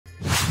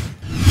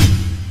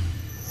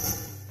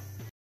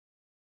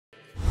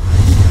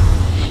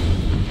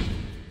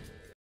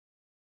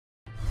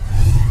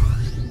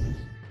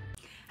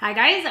Hi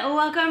guys,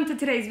 welcome to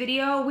today's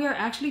video. We are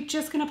actually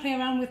just gonna play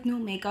around with new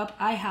makeup.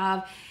 I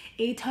have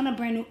a ton of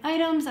brand new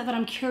items that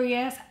I'm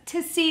curious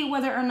to see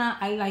whether or not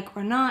I like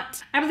or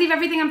not. I believe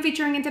everything I'm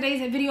featuring in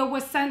today's video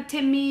was sent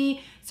to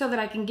me so that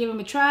I can give them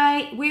a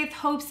try with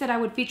hopes that I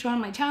would feature on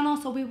my channel,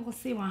 so we will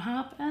see what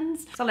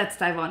happens. So let's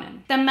dive on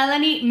in. The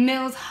Melanie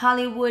Mills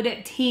Hollywood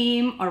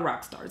team are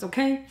rock stars,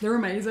 okay? They're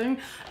amazing.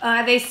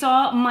 They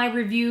saw my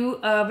review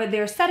of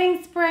their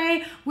setting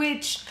spray,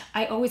 which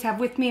I always have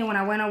with me, and when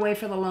I went away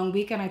for the long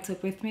weekend I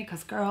took with me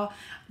because girl,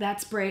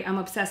 that spray I'm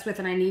obsessed with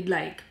and I need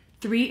like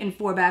 3 and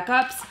 4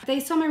 backups.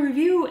 They saw my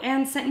review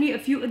and sent me a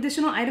few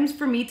additional items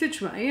for me to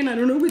try, and I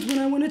don't know which one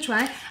I want to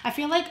try. I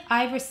feel like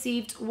I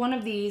received one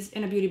of these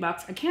in a beauty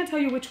box. I can't tell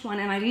you which one,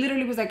 and I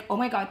literally was like, oh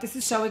my god, this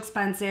is so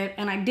expensive,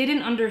 and I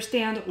didn't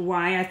understand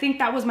why. I think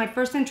that was my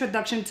first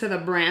introduction to the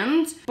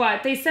brand,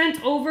 but they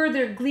sent over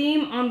their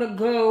Gleam on the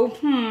Go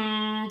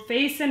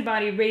face and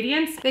body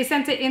radiance. They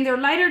sent it in their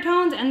lighter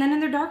tones and then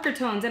in their darker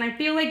tones, and I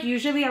feel like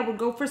usually I would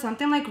go for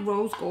something like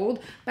rose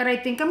gold, but I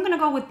think I'm gonna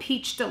go with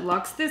peach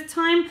deluxe this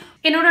time.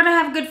 In order to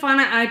have good fun,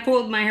 I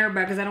pulled my hair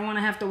back because I don't want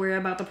to have to worry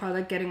about the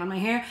product getting on my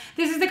hair.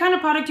 This is the kind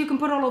of product you can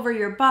put all over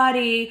your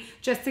body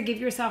just to give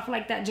yourself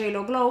like that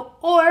J-Lo glow,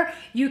 or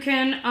you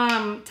can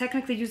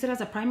technically use it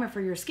as a primer for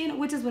your skin,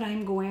 which is what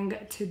I'm going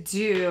to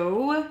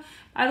do.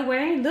 By the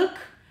way, look,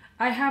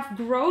 I have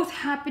growth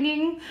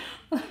happening.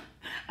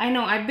 I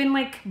know, I've been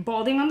like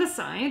balding on the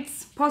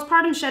sides.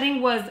 Postpartum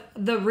shedding was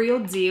the real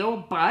deal,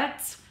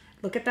 but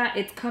look at that,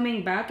 it's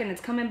coming back, and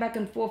it's coming back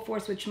in full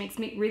force, which makes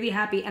me really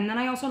happy. And then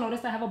I also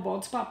noticed I have a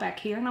bald spot back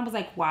here, and I was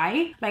like,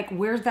 why? Like,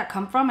 where's that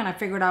come from? And I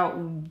figured out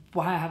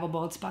why I have a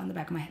bald spot in the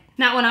back of my head.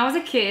 Now, when I was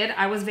a kid,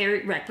 I was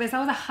very reckless. I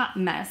was a hot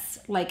mess,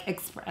 like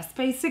express,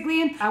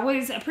 basically. I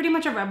was pretty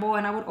much a rebel,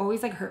 and I would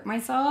always like hurt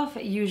myself,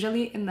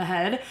 usually in the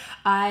head.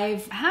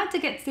 I've had to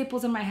get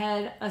staples in my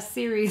head a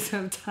series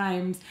of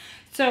times.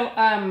 So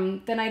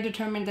then I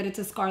determined that it's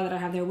a scar that I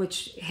have there,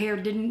 which hair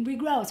didn't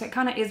regrow. So it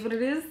kind of is what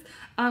it is.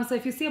 So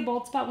if you see a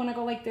bald spot when I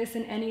go like this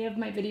in any of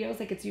my videos,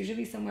 like it's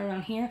usually somewhere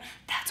around here,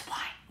 that's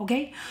why,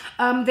 okay?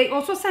 They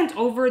also sent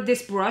over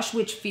this brush,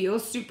 which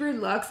feels super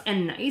luxe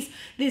and nice.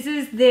 This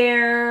is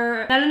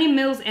their Melanie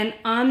Mills and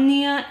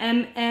Omnia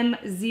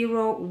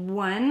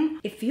MM01.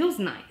 It feels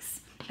nice.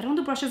 I don't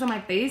do brushes on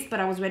my face, but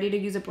I was ready to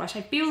use a brush.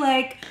 I feel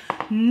like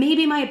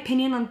maybe my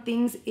opinion on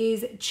things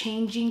is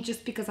changing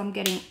just because I'm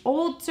getting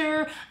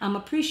older. I'm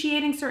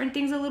appreciating certain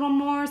things a little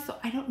more. So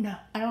I don't know.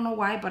 I don't know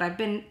why, but I've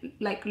been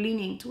like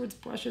leaning towards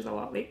brushes a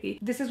lot lately.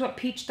 This is what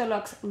Peach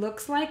Deluxe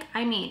looks like.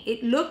 I mean,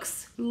 it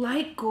looks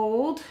like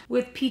gold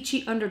with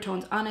peachy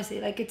undertones, honestly.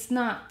 Like, it's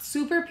not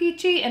super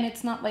peachy and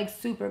it's not like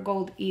super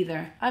gold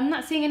either. I'm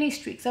not seeing any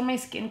streaks on my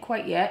skin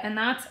quite yet. And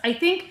I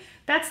think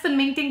that's the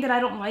main thing that I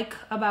don't like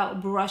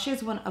about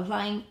brushes when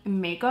applying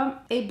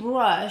makeup. A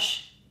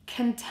brush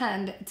can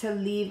tend to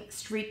leave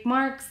streak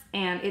marks,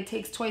 and it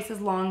takes twice as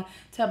long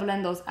to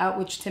blend those out,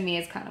 which to me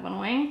is kind of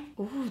annoying.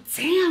 Ooh,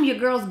 damn, your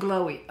girl's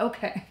glowy.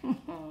 Okay.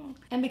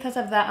 And because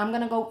of that, I'm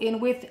gonna go in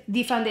with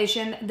the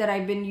foundation that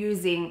I've been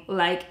using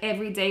like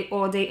every day,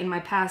 all day in my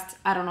past,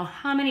 I don't know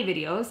how many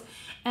videos.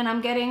 And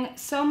I'm getting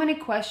so many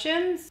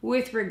questions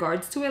with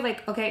regards to it.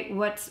 Like, okay,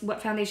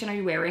 what foundation are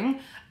you wearing?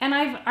 And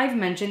I've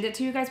mentioned it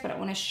to you guys, but I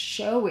wanna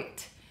show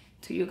it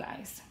to you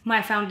guys.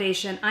 My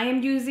foundation, I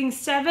am using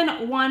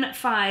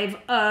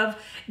 715 of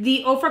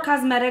the Ofra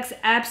Cosmetics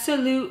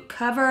Absolute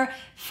Cover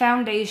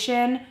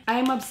Foundation. I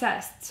am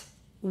obsessed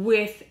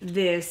with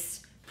this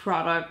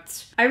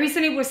product. I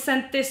recently was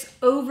sent this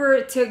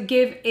over to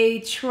give a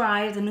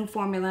try. The new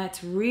formula,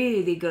 it's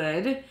really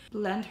good.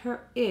 Blend her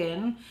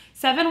in.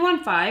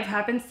 715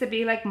 happens to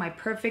be like my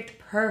perfect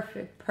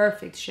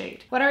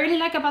shade. What I really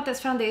like about this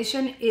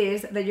foundation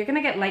is that you're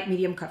gonna get light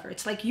medium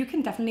coverage. Like, you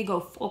can definitely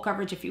go full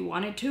coverage if you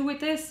wanted to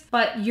with this,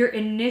 but your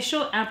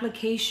initial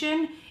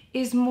application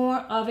is more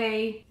of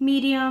a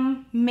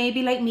medium,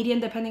 maybe light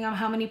medium, depending on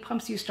how many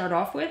pumps you start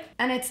off with.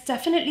 And it's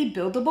definitely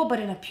buildable, but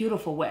in a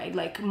beautiful way.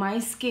 Like, my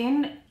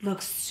skin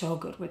looks so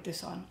good with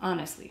this on,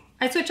 honestly.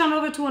 I switch on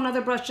over to another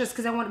brush just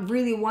because I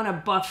really want to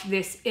buff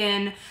this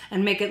in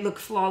and make it look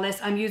flawless.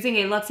 I'm using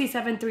a Luxie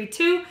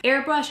 732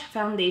 airbrush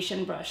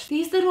foundation brush.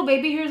 These little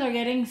baby hairs are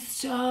getting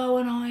so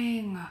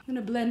annoying. I'm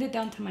gonna blend it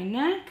down to my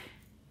neck.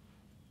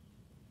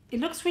 It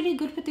looks really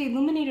good with the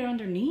illuminator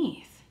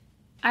underneath.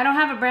 I don't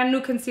have a brand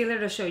new concealer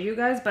to show you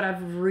guys, but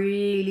I've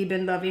really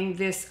been loving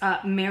this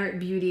Merit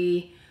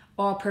Beauty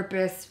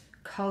all-purpose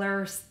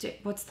color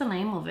stick. What's the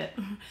name of it?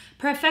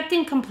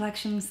 Perfecting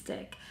Complexion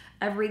Stick.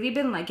 I've really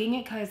been liking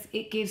it because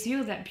it gives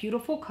you that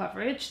beautiful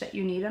coverage that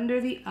you need under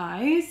the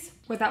eyes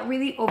without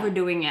really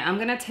overdoing it. I'm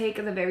gonna take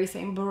the very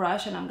same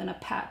brush and I'm gonna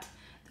pat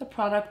the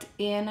product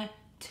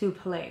into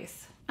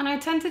place. And I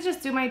tend to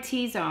just do my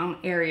T-zone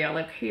area,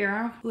 like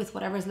here, with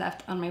whatever's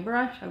left on my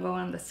brush. I go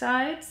on the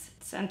sides,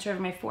 center of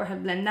my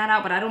forehead, blend that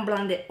out, but I don't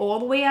blend it all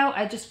the way out.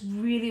 I just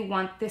really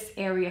want this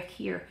area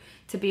here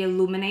to be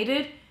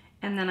illuminated,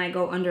 and then I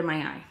go under my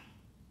eye.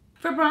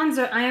 For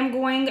bronzer, I am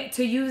going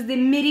to use the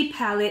Midi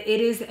palette. It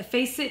is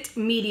Face It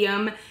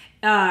Medium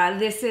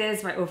This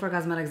is by Ofra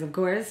Cosmetics, of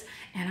course.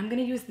 And I'm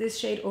going to use this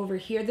shade over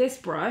here. This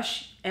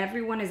brush,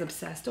 everyone is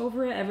obsessed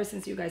over it ever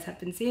since you guys have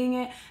been seeing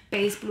it.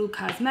 Base Blue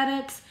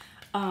Cosmetics.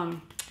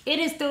 It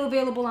is still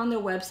available on their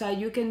website.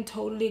 You can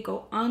totally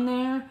go on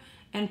there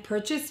and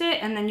purchase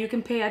it, and then you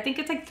can pay, I think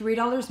it's like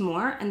 $3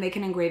 more, and they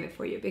can engrave it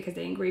for you because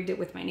they engraved it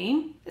with my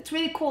name. It's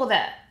really cool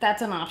that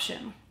that's an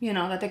option, you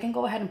know, that they can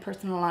go ahead and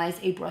personalize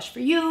a brush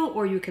for you,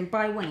 or you can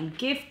buy one and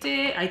gift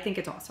it. I think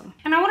it's awesome.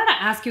 And I wanted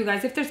to ask you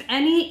guys if there's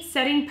any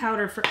setting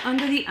powder for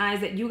under the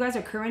eyes that you guys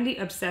are currently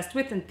obsessed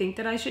with and think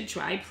that I should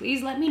try.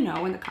 Please let me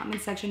know in the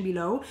comment section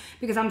below,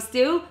 because I'm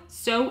still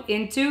so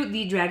into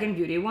the Dragon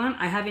Beauty one.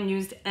 I haven't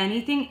used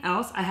anything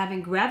else. I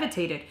haven't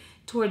gravitated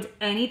towards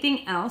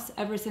anything else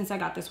ever since I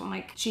got this one.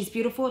 Like, she's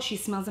beautiful, she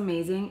smells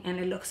amazing, and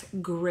it looks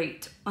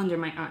great under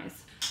my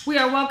eyes. We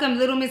are welcome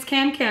Little Miss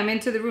Cam Cam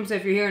into the room, so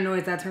if you hear a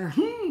noise, that's her.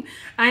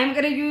 I am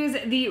gonna use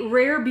the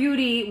Rare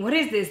Beauty, what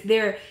is this?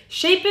 Their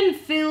Shape and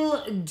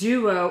Fill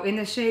Duo in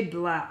the shade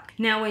Black.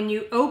 Now when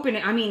you open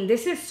it, I mean,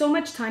 this is so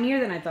much tinier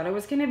than I thought it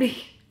was gonna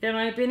be. In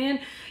my opinion,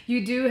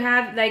 you do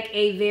have like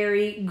a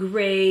very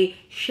gray,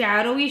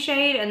 shadowy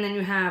shade, and then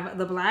you have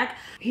the black.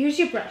 Here's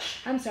your brush.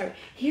 I'm sorry.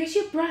 Here's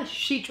your brush.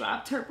 She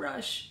dropped her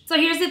brush. So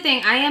here's the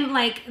thing. I am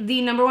like the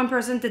 #1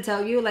 person to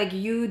tell you, like,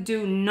 you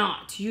do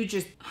not. You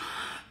just...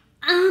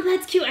 Oh,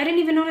 that's cute. I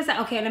didn't even notice that.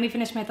 Okay, let me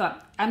finish my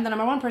thought. I'm the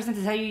 #1 person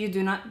to tell you, you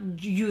do not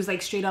use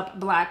like straight up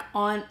black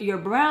on your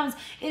brows.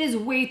 It is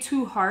way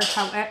too harsh.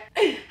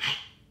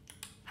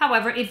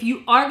 However, if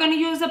you are going to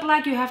use a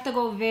black, you have to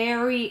go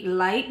very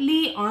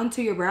lightly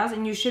onto your brows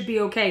and you should be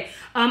okay.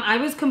 I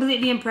was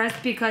completely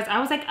impressed because I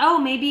was like, oh,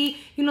 maybe,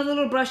 you know, the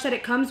little brush that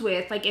it comes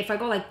with, like if I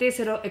go like this,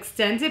 it'll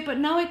extend it. But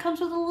no, it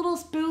comes with a little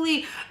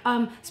spoolie.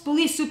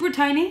 Spoolie is super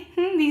tiny.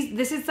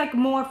 This is like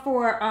more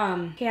for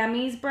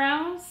Cammie's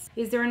brows.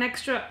 Is there an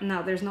extra?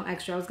 No, there's no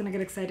extra. I was going to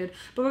get excited.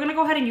 But we're going to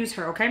go ahead and use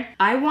her, okay?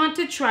 I want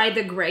to try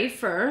the gray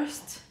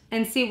first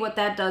and see what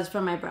that does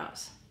for my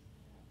brows.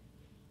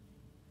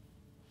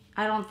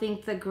 I don't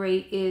think the gray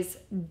is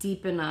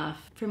deep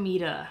enough for me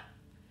to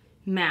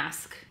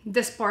mask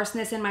the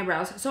sparseness in my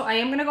brows. So I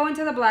am going to go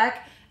into the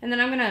black, and then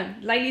I'm going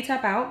to lightly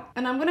tap out.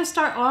 And I'm going to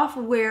start off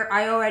where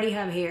I already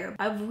have hair.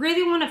 I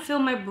really want to fill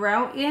my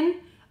brow in,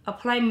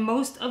 apply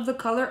most of the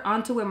color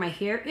onto where my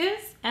hair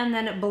is, and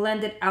then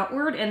blend it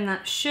outward, and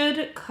that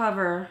should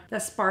cover the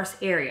sparse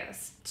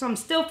areas. So I'm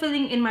still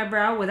filling in my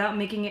brow without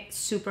making it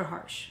super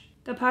harsh.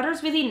 The powder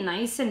is really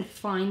nice and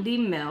finely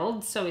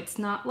milled, so it's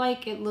not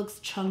like it looks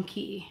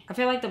chunky. I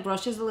feel like the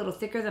brush is a little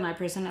thicker than I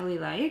personally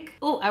like.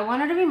 Oh, I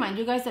wanted to remind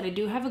you guys that I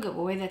do have a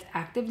giveaway that's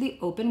actively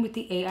open with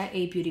the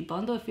AIA Beauty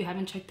Bundle. If you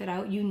haven't checked it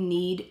out, you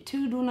need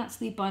to. Do not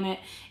sleep on it.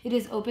 It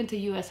is open to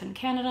US and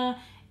Canada.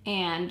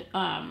 And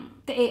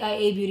the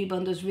AIA Beauty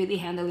Bundle is really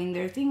handling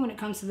their thing when it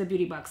comes to the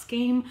beauty box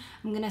game.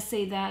 I'm gonna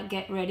say that,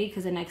 get ready,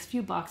 because the next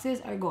few boxes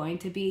are going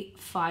to be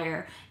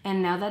fire.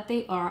 And now that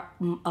they are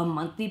a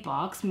monthly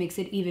box, makes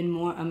it even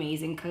more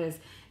amazing, because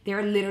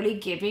they're literally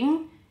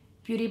giving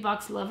beauty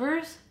box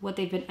lovers what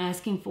they've been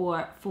asking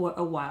for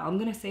a while. I'm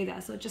gonna say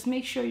that, so just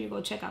make sure you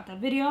go check out that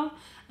video.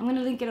 I'm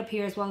gonna link it up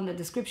here as well in the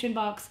description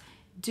box.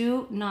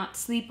 Do not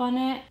sleep on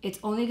it. It's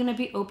only gonna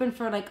be open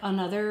for like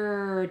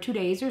another 2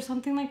 days or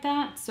something like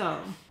that. So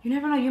you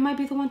never know, you might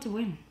be the one to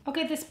win.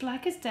 Okay, this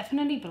black is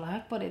definitely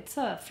black, but it's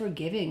a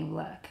forgiving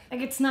black.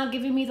 Like, it's not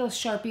giving me those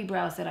Sharpie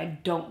brows that I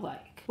don't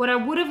like. What I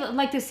would have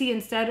liked to see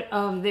instead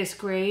of this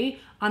gray,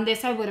 on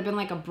this I would have been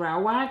like a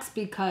brow wax,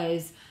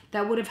 because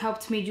that would have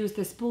helped me use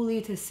the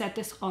spoolie to set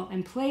this all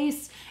in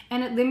place,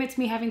 and it limits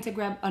me having to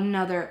grab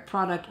another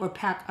product or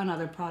pack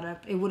another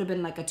product. It would have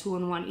been like a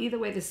 2-in-1. Either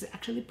way, this is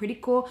actually pretty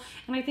cool,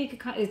 and I think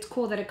it's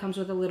cool that it comes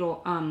with a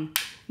little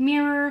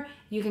mirror.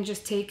 You can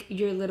just take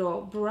your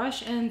little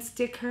brush and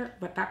stick her,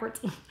 but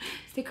backwards,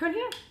 stick her in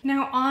here.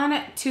 Now on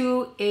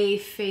to a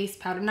face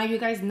powder. Now you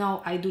guys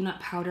know I do not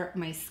powder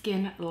my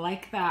skin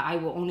like that. I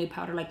will only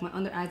powder like my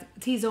under eyes,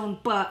 T-zone,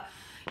 but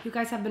you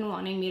guys have been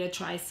wanting me to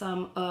try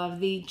some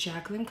of the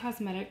Jaclyn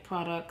cosmetic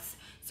products.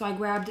 So I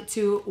grabbed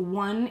two.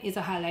 One is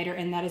a highlighter,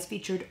 and that is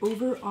featured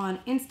over on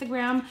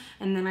Instagram.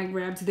 And then I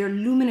grabbed their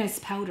luminous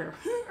powder.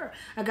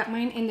 I got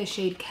mine in the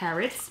shade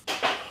Carrots.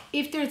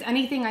 If there's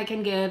anything I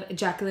can give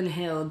Jaclyn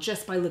Hill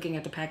just by looking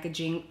at the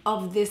packaging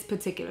of this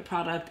particular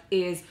product,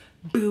 is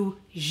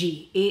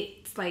bougie.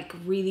 It's like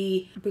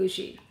really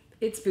bougie.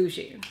 It's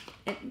bougie.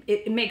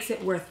 It makes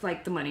it worth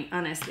like the money,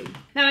 honestly.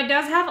 Now it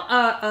does have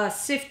a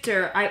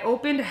sifter. I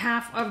opened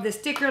half of the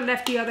sticker,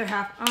 left the other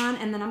half on,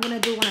 and then I'm gonna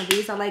do one of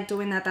these. I like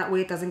doing that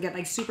way it doesn't get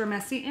like super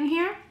messy in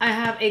here. I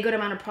have a good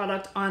amount of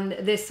product on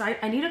this side.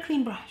 I need a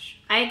clean brush.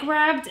 I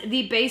grabbed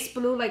the Base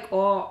Blue like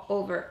all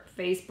over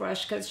face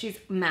brush because she's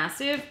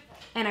massive.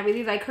 And I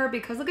really like her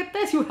because look at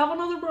this, you have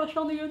another brush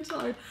on the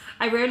inside.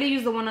 I rarely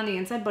use the one on the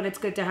inside, but it's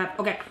good to have.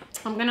 Okay,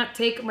 I'm gonna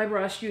take my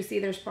brush. You see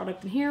there's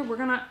product in here. We're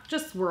gonna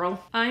just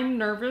swirl. I'm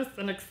nervous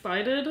and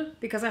excited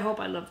because I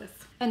hope I love this.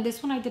 And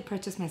this one I did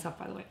purchase myself,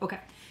 by the way. Okay,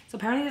 so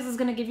apparently this is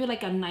gonna give you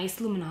like a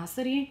nice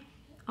luminosity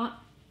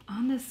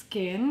on the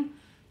skin.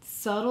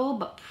 Subtle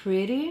but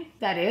pretty.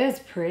 That is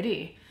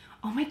pretty.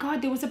 Oh my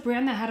God, there was a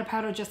brand that had a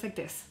powder just like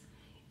this.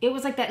 It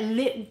was like that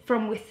lit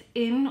from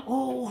within.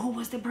 Oh, who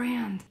was the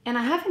brand? And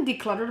I haven't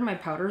decluttered my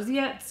powders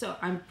yet, so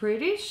I'm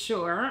pretty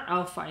sure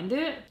I'll find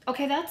it.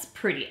 Okay, that's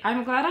pretty.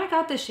 I'm glad I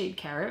got the shade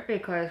Carrot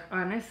because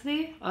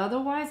honestly,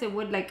 otherwise it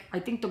would like, I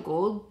think the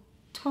gold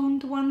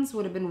toned ones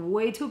would have been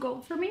way too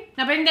gold for me.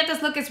 Now, being that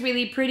this look is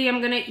really pretty,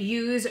 I'm gonna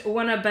use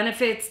one of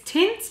Benefit's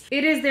tints.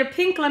 It is their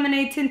Pink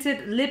Lemonade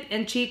Tinted Lip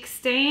and Cheek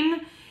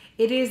Stain.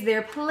 It is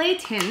their Play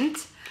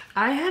Tint.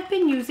 I have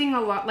been using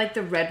a lot like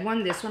the red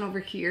one, this one over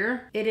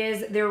here. It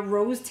is their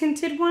rose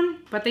tinted one,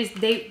 but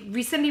they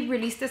recently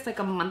released this like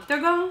a month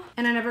ago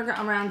and I never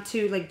got around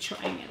to like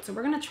trying it. So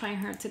we're gonna try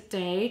her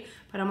today,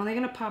 but I'm only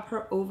gonna pop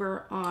her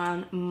over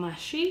on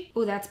Mushy.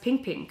 Oh, that's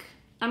pink pink.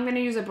 I'm gonna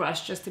use a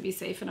brush just to be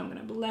safe and I'm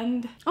gonna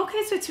blend.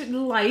 Okay, so it's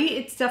light.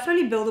 It's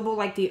definitely buildable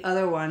like the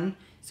other one.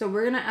 So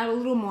we're gonna add a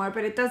little more,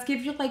 but it does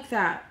give you like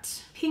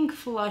that pink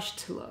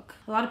flushed look.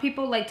 A lot of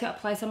people like to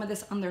apply some of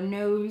this on their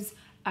nose.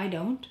 I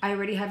don't. I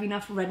already have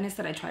enough redness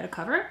that I try to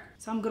cover,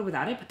 so I'm good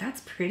without it, but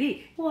that's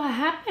pretty. What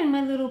happened,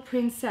 my little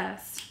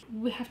princess?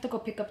 We have to go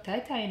pick up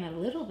Tai Tai in a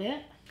little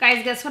bit.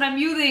 Guys, guess what I'm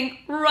using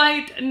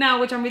right now,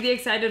 which I'm really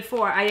excited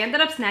for. I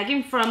ended up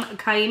snagging from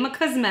Kaima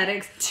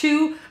Cosmetics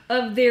 2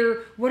 of their,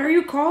 what are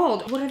you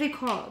called? What are they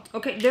called?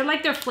 Okay, they're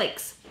like their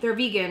flakes. They're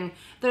vegan.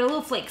 They're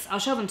little flakes. I'll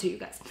show them to you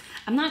guys.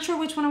 I'm not sure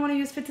which one I want to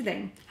use for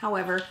today.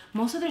 However,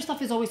 most of their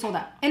stuff is always sold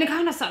out. And it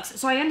kind of sucks.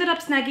 So I ended up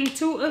snagging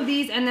 2 of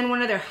these and then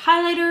one of their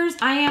highlighters.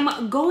 I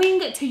am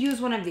going to use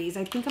one of these.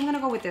 I think I'm going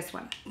to go with this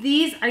one.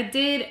 These I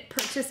did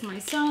purchase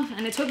myself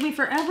and it took me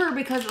forever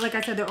because like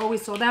I said, they're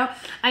always sold out.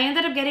 I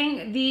ended up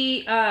getting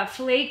the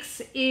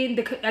flakes in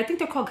the, I think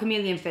they're called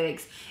chameleon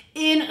flakes,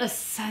 in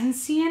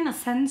Ascension,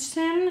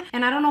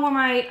 and I don't know where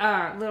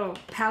my little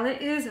palette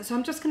is, so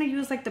I'm just gonna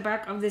use like the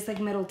back of this like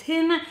metal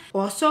tin.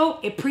 Also,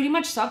 it pretty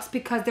much sucks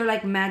because they're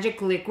like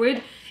magic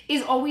liquid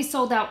is always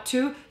sold out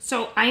too,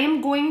 so I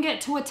am going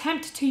to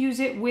attempt to use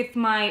it with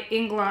my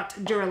Inglot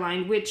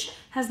Duraline, which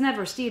has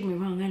never steered me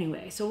wrong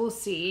anyway, so we'll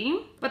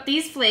see. But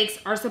these flakes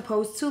are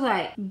supposed to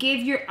like give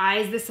your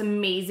eyes this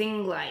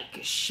amazing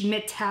like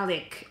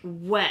metallic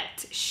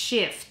wet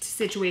shift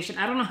situation.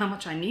 I don't know how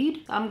much I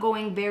need. I'm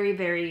going very,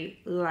 very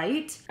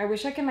light. I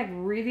wish I can like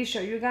really show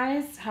you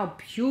guys how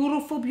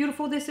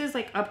beautiful this is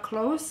like up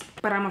close,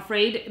 but I'm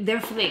afraid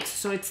they're flakes,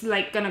 so it's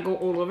like gonna go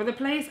all over the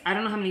place. I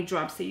don't know how many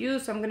drops to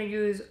use, so I'm gonna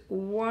use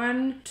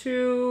 1,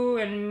 2,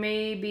 and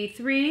maybe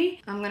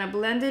 3. I'm gonna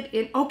blend it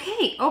in.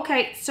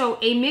 Okay, so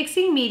a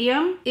mixing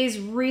medium is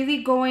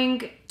really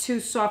going to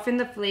soften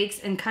the flakes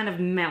and kind of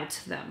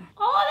melt them.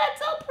 Oh,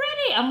 that's so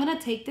pretty. I'm gonna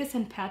take this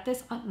and pat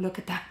this on. Look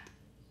at that.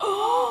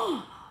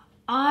 Oh,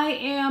 I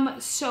am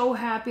so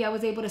happy I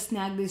was able to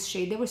snag this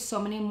shade. There were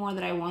so many more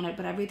that I wanted,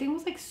 but everything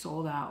was like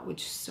sold out,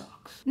 which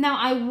sucks. Now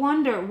I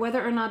wonder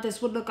whether or not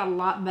this would look a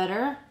lot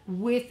better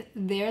with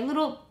their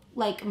little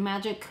like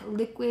magic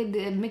liquid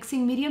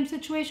mixing medium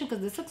situation,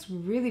 because this looks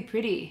really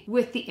pretty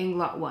with the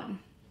Inglot one.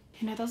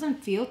 And it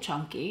doesn't feel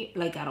chunky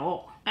like at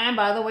all. And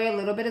by the way, a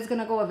little bit is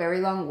gonna go a very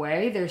long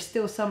way. There's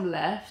still some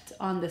left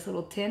on this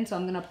little tin, so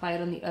I'm gonna apply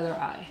it on the other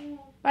eye.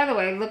 By the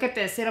way, look at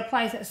this. It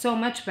applies so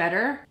much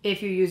better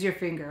if you use your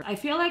finger. I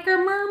feel like a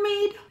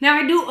mermaid. Now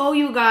I do owe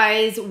you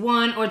guys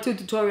 1 or 2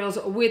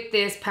 tutorials with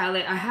this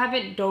palette. I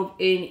haven't dove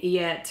in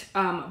yet,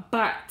 but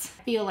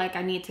I feel like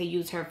I need to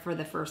use her for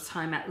the first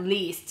time at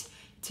least,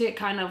 to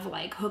kind of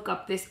like hook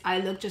up this eye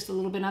look just a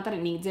little bit. Not that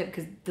it needs it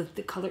because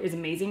the color is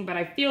amazing, but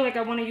I feel like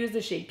I want to use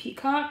the shade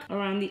Peacock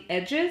around the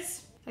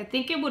edges. I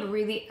think it would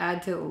really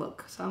add to the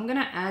look. So I'm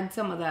gonna add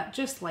some of that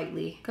just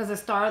slightly because the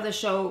star of the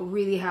show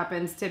really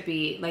happens to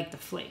be like the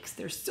flakes.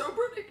 They're so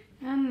pretty.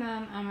 And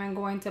then I'm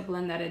going to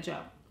blend that edge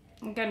up.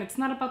 Again, it's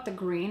not about the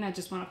green. I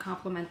just want to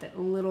complement it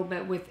a little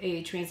bit with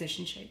a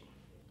transition shade.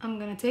 I'm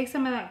gonna take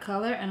some of that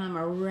color and I'm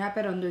gonna wrap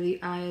it under the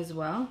eye as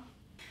well.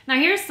 Now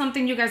here's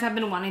something you guys have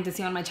been wanting to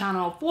see on my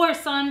channel for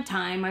some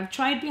time. I've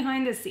tried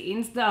behind the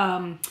scenes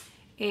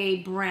a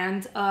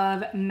brand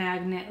of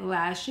magnet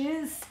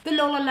lashes, the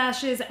Lola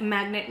Lashes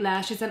magnet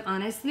lashes, and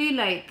honestly,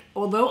 like,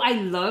 although I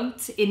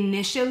loved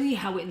initially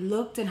how it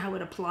looked and how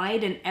it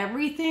applied and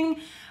everything,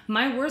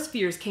 my worst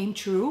fears came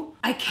true.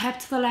 I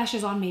kept the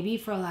lashes on maybe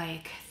for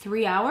like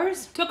 3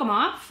 hours, took them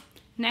off.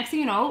 Next thing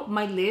you know,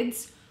 my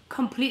lids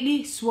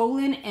completely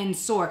swollen and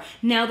sore.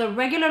 Now the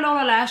regular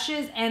Lola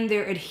Lashes and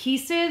their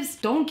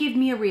adhesives don't give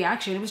me a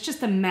reaction. It was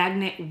just a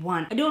magnet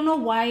one. I don't know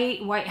why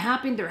it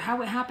happened or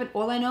how it happened.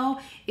 All I know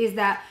is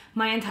that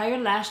my entire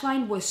lash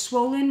line was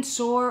swollen,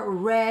 sore,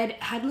 red,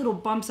 had little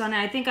bumps on it.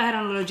 I think I had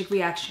an allergic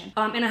reaction.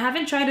 And I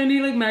haven't tried any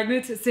like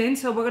magnets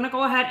since, so we're gonna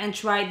go ahead and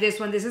try this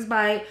one. This is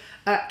by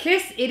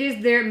Kiss. It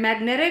is their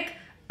magnetic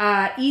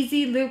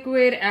easy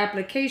liquid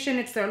application.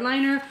 It's their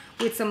liner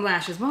with some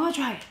lashes. Well, I'll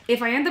try it.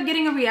 If I end up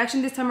getting a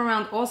reaction this time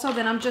around also,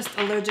 then I'm just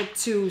allergic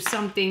to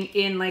something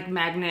in like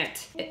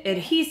magnet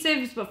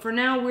adhesives. But for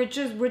now, we're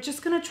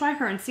just gonna try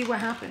her and see what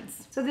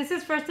happens. So this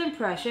is first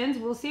impressions.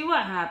 We'll see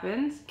what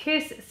happens.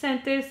 Kiss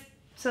sent this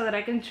so that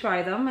I can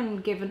try them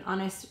and give an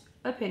honest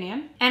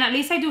opinion. And at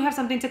least I do have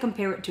something to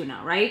compare it to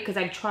now, right? Because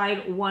I've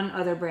tried one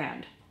other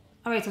brand.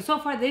 All right, so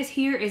far this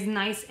here is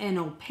nice and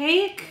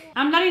opaque.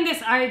 I'm letting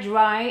this eye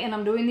dry and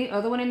I'm doing the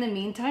other one in the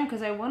meantime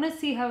because I want to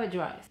see how it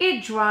dries.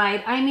 It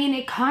dried. I mean,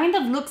 it kind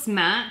of looks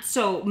matte.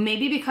 So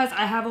maybe because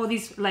I have all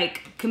these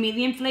like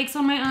chameleon flakes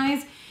on my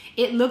eyes,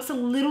 it looks a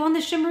little on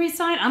the shimmery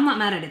side. I'm not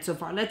mad at it so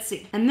far. Let's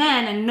see. And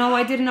then, and no,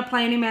 I didn't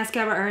apply any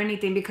mascara or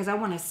anything because I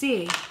want to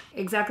see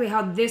exactly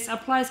how this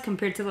applies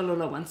compared to the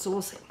Lola one. So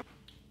we'll see.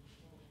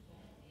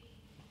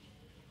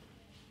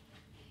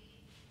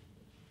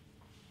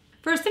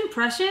 First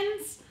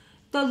impressions,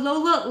 the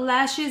Lola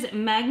Lashes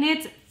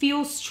Magnets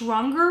feel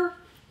stronger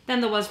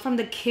than the ones from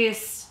the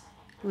Kiss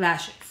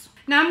lashes.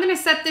 Now I'm gonna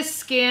set this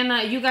skin.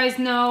 You guys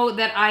know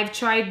that I've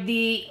tried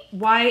the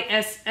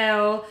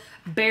YSL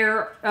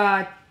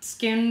Bare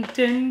Skin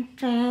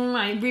Tint.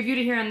 I reviewed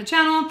it here on the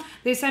channel.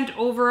 They sent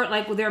over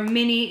like their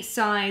mini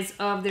size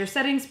of their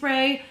setting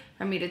spray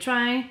for me to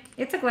try.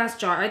 It's a glass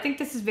jar. I think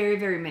this is very,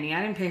 very mini.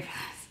 I didn't pay for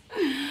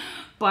this.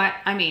 But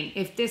I mean,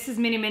 if this is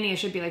mini, it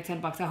should be like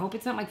 10 bucks. I hope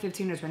it's not like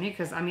 15 or 20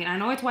 because I mean, I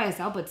know it's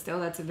YSL, but still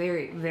that's a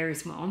very, very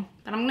small.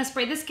 Then I'm gonna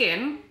spray the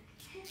skin.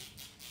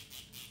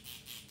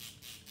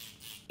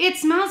 It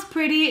smells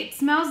pretty. It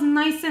smells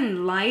nice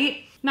and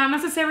light. Not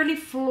necessarily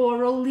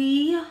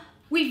florally.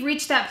 We've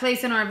reached that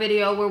place in our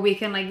video where we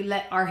can like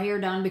let our hair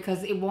down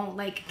because it won't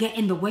like get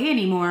in the way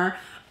anymore.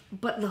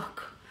 But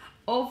look,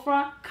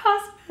 Ofra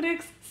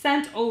Cosmetics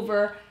sent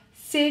over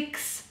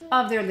 6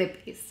 of their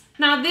lippies.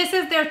 Now this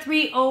is their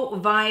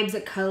 3.0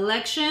 Vibes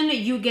collection.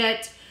 You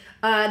get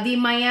the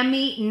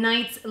Miami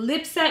Nights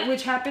lip set,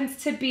 which happens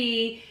to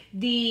be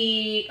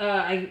the,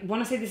 I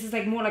want to say this is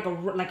like more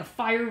like a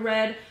fire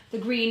red, the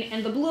green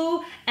and the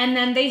blue. And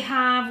then they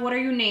have, what are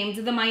you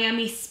named? The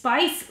Miami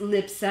Spice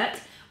lip set,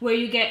 where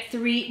you get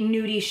 3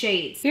 nudie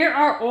shades. Here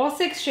are all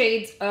 6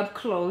 shades up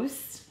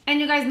close. And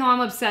you guys know I'm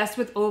obsessed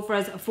with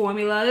Ofra's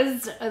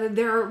formulas.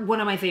 They're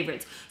one of my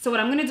favorites. So what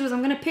I'm gonna do is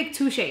I'm gonna pick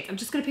 2 shades. I'm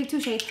just gonna pick 2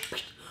 shades.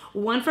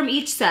 1 from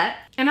each set,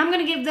 and I'm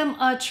gonna give them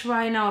a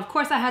try now. Of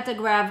course, I had to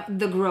grab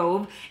the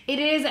Grwm. It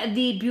is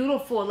the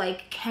beautiful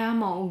like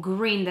camel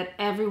green that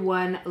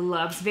everyone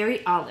loves,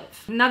 very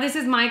olive. Now this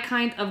is my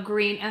kind of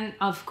green, and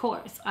of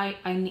course, I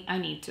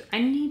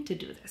need to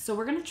do this. So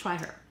we're gonna try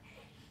her.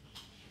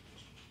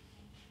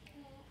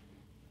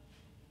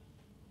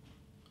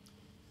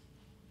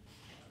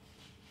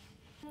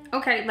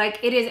 Okay, like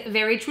it is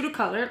very true to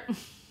color,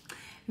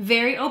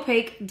 very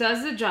opaque,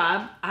 does the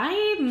job.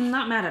 I'm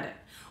not mad at it.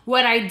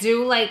 What I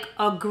do like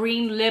a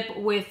green lip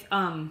with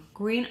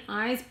green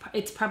eyes,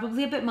 it's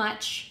probably a bit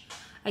much.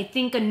 I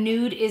think a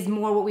nude is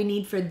more what we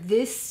need for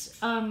this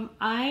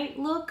eye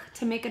look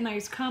to make a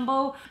nice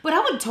combo. But I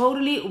would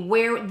totally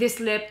wear this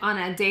lip on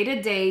a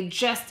day-to-day,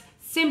 just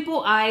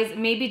simple eyes,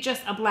 maybe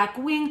just a black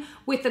wing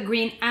with a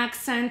green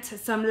accent,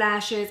 some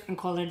lashes, and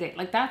call it a day.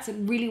 Like that's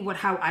really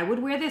how I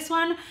would wear this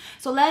one.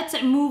 So let's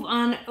move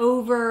on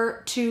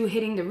over to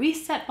hitting the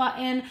reset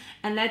button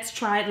and let's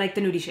try like the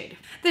nudie shade.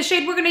 The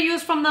shade we're gonna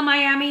use from the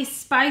Miami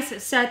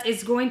Spice set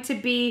is going to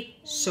be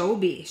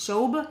Sobe. It's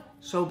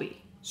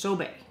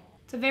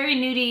a very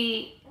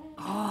nudie.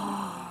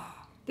 Oh,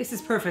 this is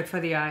perfect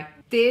for the eye.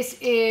 This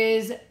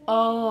is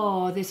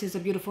a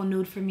beautiful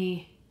nude for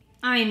me.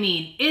 I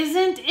mean,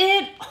 isn't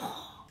it?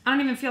 Oh, I don't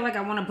even feel like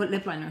I want to put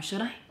lip liner,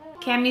 should I?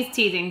 Cammy's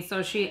teething,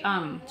 so she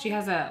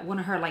has one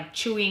of her like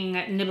chewing,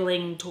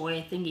 nibbling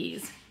toy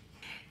thingies.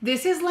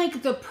 This is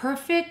like the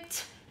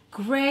perfect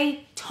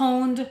gray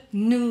toned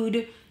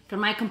nude for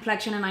my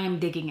complexion, and I am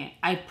digging it.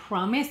 I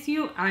promise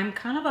you, I'm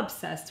kind of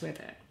obsessed with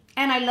it.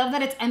 And I love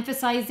that it's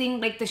emphasizing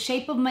like the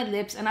shape of my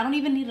lips, and I don't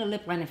even need a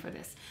lip liner for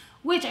this,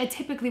 which I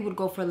typically would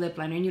go for a lip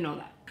liner, and you know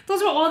that.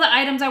 Those were all the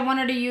items I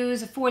wanted to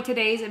use for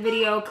today's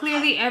video.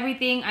 Clearly,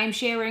 everything I'm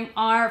sharing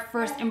are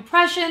first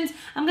impressions.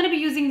 I'm going to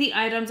be using the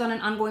items on an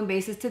ongoing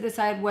basis to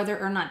decide whether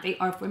or not they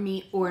are for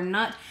me or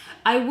not.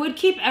 I would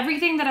keep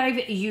everything that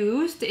I've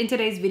used in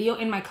today's video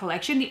in my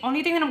collection. The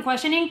only thing that I'm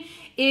questioning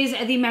is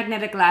the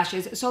magnetic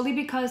lashes, solely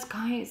because,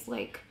 guys,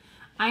 like,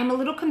 I'm a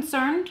little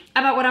concerned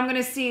about what I'm going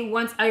to see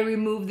once I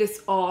remove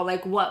this all,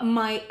 like what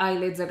my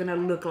eyelids are going to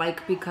look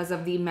like because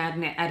of the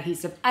magnet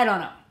adhesive. I don't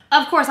know.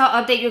 Of course,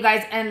 I'll update you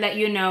guys and let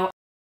you know.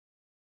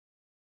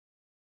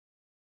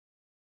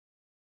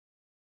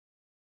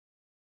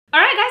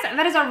 Alright guys,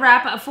 that is a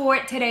wrap for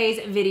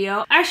today's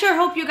video. I sure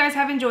hope you guys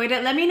have enjoyed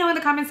it. Let me know in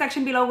the comment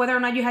section below whether or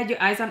not you had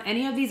your eyes on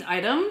any of these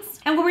items.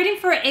 And we're waiting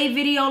for a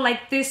video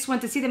like this one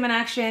to see them in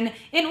action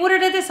in order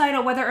to decide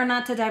on whether or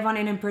not to dive on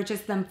in and purchase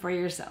them for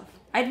yourself.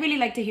 I'd really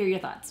like to hear your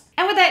thoughts.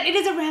 And with that, it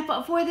is a wrap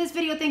up for this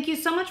video. Thank you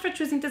so much for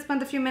choosing to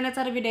spend a few minutes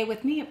out of your day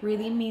with me. It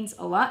really means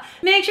a lot.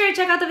 Make sure you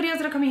check out the videos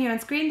that are coming here on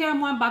screen. There are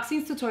more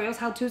unboxings, tutorials,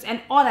 how-tos,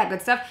 and all that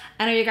good stuff.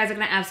 I know you guys are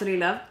gonna absolutely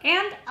love.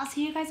 And I'll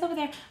see you guys over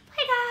there.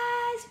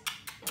 Bye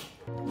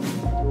guys!